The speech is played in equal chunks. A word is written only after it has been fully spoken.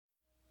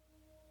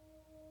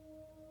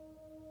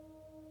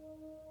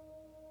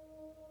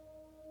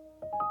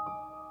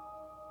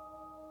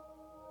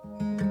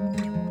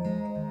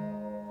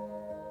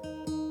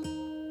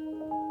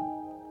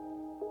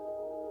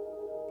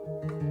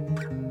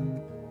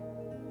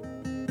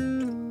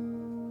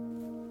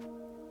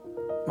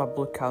my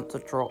blood counts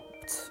have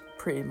dropped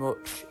pretty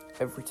much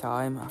every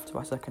time after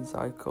my second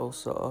cycle,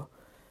 so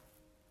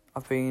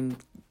I've been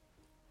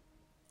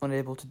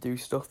unable to do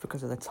stuff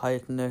because of the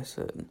tiredness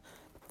and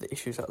the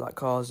issues that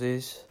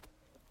causes,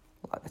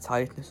 like the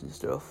tiredness and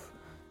stuff,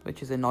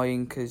 which is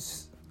annoying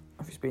because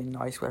if it's been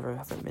nice weather I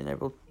haven't been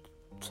able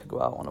to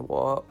go out on a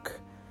walk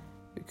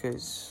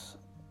because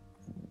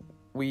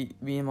me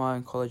and my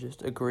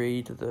oncologist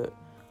agreed that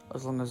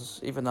as long as,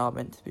 even though I'm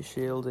meant to be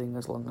shielding,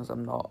 as long as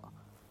I'm not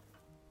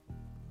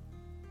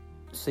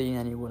seeing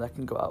anyone, I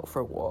can go out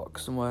for a walk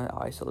somewhere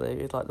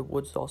isolated, like the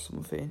woods or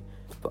something.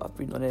 But I've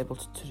been unable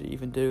to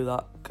even do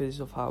that because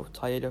of how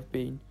tired I've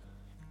been,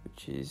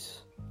 which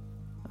is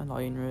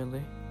annoying,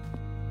 really.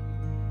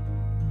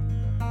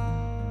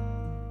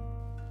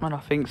 And I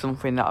think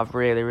something that I've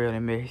really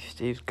missed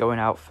is going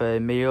out for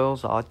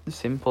meals, or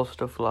simple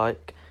stuff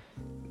like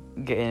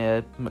getting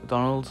a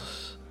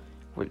McDonald's,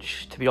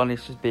 which, to be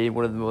honest, has been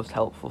one of the most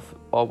helpful,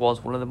 or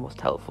was one of the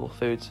most helpful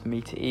foods for me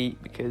to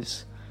eat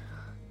because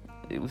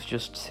it was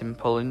just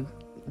simple and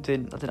I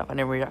didn't have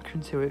any reaction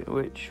to it,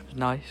 which was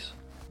nice.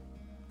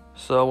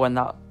 So when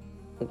that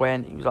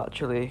went, it was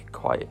actually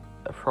quite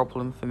a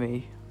problem for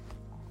me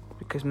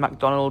because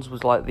McDonald's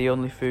was like the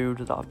only food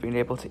that I've been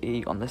able to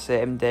eat on the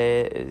same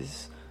day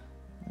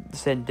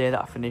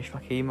that I finished my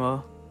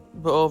chemo.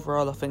 But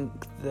overall, I think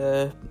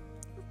the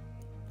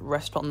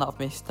restaurant that I've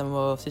missed the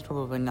most is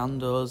probably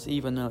Nando's,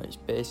 even though it's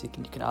basic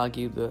and you can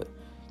argue that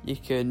you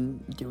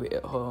can do it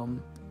at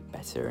home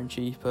better and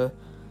cheaper.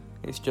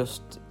 It's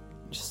just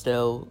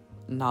still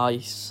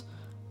nice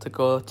to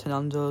go to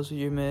Nando's with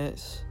your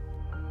mates.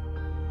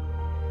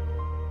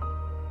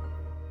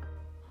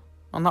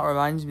 And that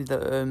reminds me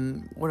that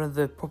one of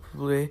the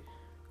probably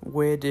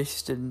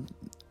weirdest an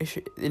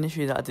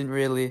issue that I didn't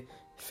really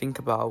think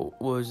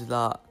about was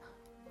that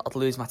I'd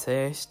lose my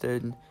taste,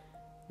 and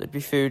there'd be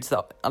foods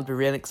that I'd be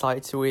really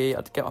excited to eat.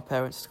 I'd get my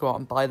parents to go out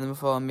and buy them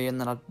for me,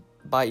 and then I'd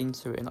bite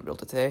into it and not be able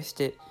to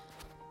taste it.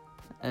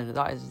 And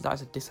that is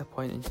a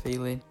disappointing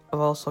feeling. I've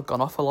also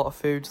gone off a lot of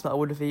foods that I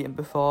would have eaten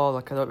before,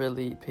 like I don't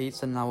really eat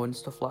pizza now and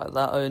stuff like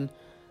that, and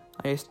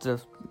we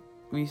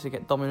used to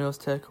get Domino's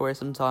takeaway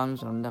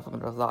sometimes, and I'm never going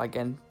to have that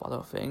again, I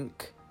don't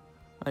think.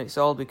 And it's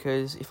all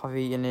because if I've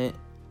eaten it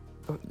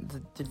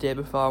the day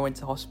before I went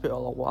to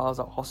hospital, or while I was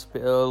at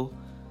hospital,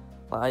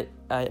 like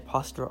I ate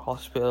pasta at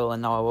hospital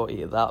and now I won't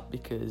eat that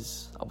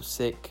because I was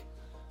sick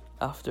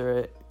after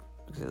it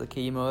because of the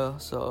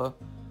chemo, so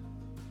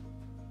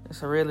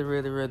it's a really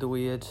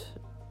weird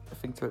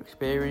thing to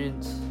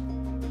experience.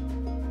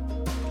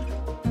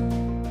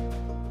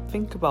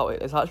 Think about it,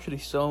 there's actually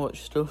so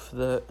much stuff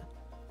that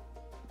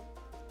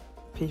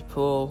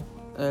people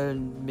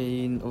and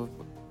me and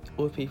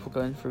other people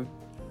going through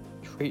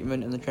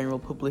treatment and the general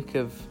public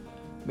have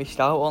missed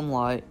out on,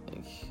 like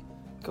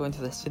going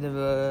to the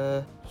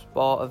cinema,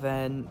 sport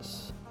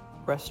events,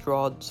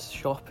 restaurants,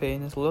 shopping.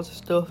 There's loads of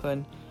stuff,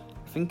 and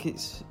I think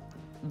it's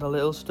the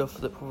little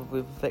stuff that probably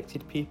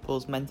affected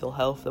people's mental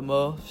health the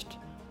most.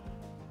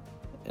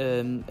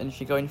 And if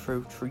you're going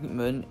through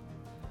treatment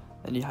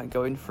and you're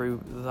going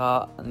through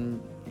that, and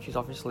which is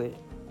obviously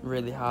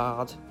really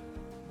hard,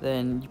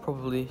 then you're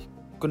probably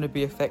going to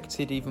be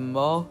affected even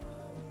more,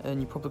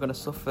 and you're probably going to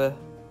suffer.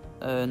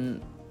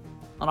 And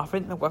I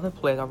think the weather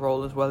played a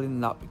role as well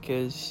in that,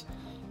 because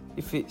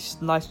if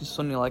it's nice and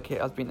sunny like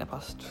it has been the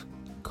past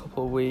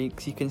couple of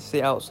weeks, you can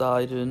sit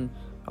outside and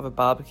have a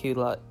barbecue,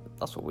 like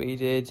that's what we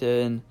did,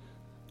 and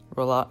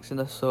relax in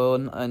the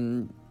sun,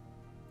 and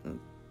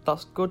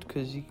that's good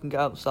because you can get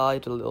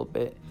outside a little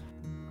bit.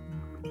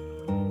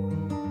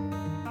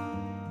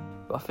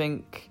 But I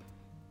think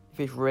if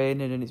it's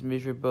raining and it's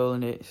miserable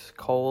and it's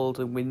cold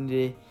and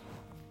windy,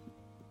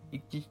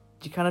 you're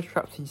kind of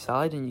trapped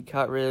inside and you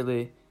can't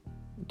really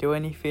do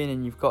anything,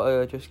 and you've got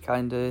to just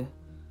kind of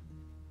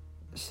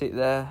sit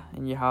there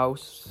in your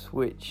house,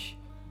 which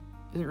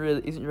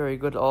isn't very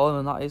good at all,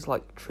 and that is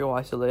like true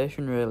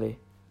isolation, really,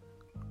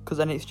 because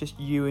then it's just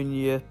you and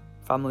your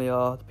family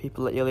or the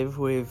people that you live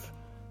with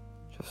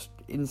just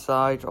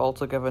inside all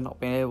together, not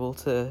being able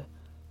to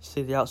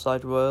see the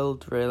outside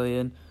world, really.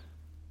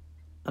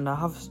 And I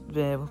have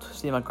been able to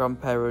see my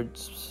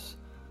grandparents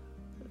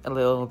a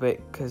little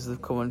bit because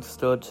they've come and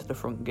stood at the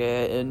front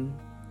gate and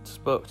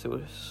spoke to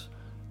us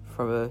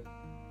from a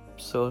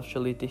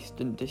socially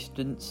distant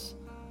distance,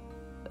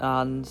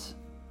 and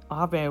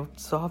I have been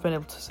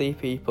able to see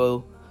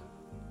people,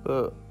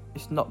 but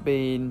it's not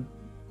been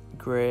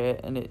great,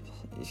 and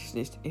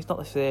it's not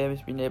the same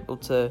as being able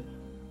to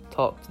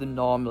talk to them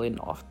normally,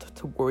 not have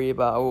to worry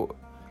about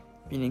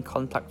being in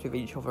contact with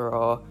each other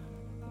or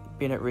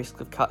being at risk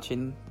of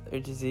catching a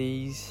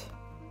disease.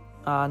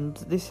 And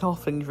this whole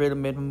thing's really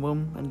made my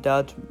mum and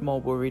dad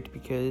more worried,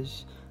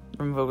 because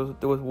I remember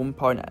there was one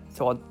point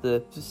toward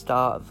the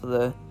start of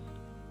the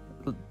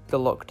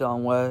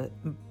lockdown where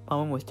my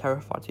mum was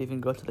terrified to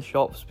even go to the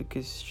shops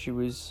because she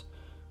was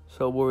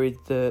so worried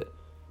that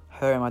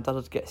her and my dad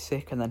would get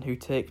sick, and then who'd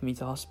take me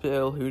to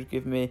hospital, who'd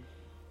give me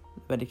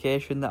the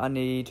medication that I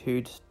need,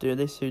 who'd do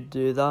this, who'd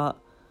do that.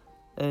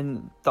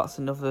 And that's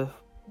another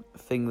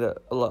thing that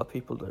a lot of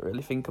people don't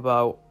really think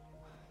about,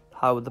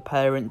 how the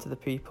parents of the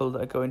people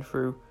that are going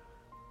through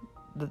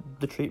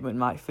the treatment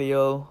might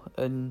feel,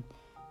 and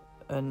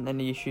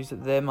any issues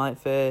that they might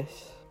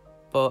face.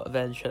 But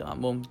eventually my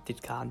mum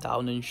did calm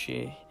down and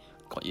she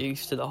got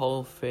used to the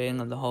whole thing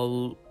and the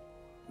whole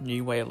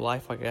new way of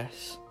life, I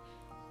guess.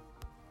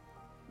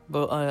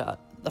 But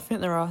I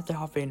think there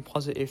have been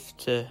positives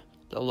to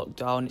the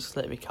lockdown. It's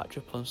let me catch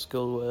up on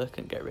schoolwork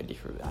and get ready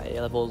for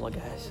A-levels, I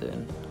guess,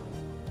 and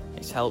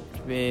it's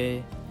helped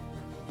me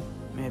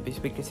maybe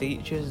speak to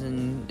teachers,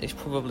 and it's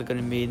probably going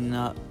to mean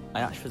that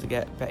I actually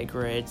get better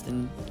grades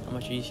than on my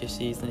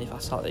GCSEs than if I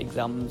start the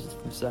exams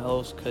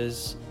themselves,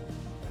 because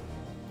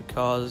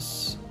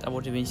I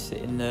would have been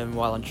sitting them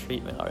while on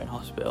treatment or in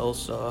hospital,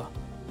 so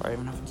or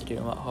even having to do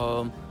them at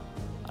home,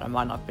 and I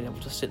might not have been able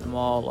to sit them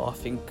all or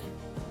think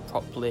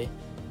properly,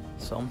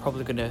 so I'm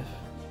probably going to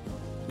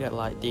get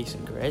like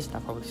decent grades, and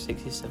I'm probably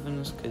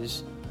 67s,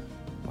 because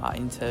my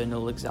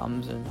internal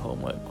exams and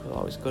homework were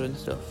always good and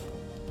stuff,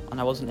 and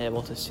I wasn't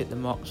able to sit the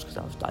mocks because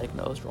I was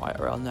diagnosed right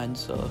around then,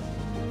 so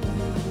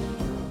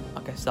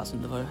I guess that's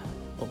another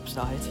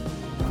upside.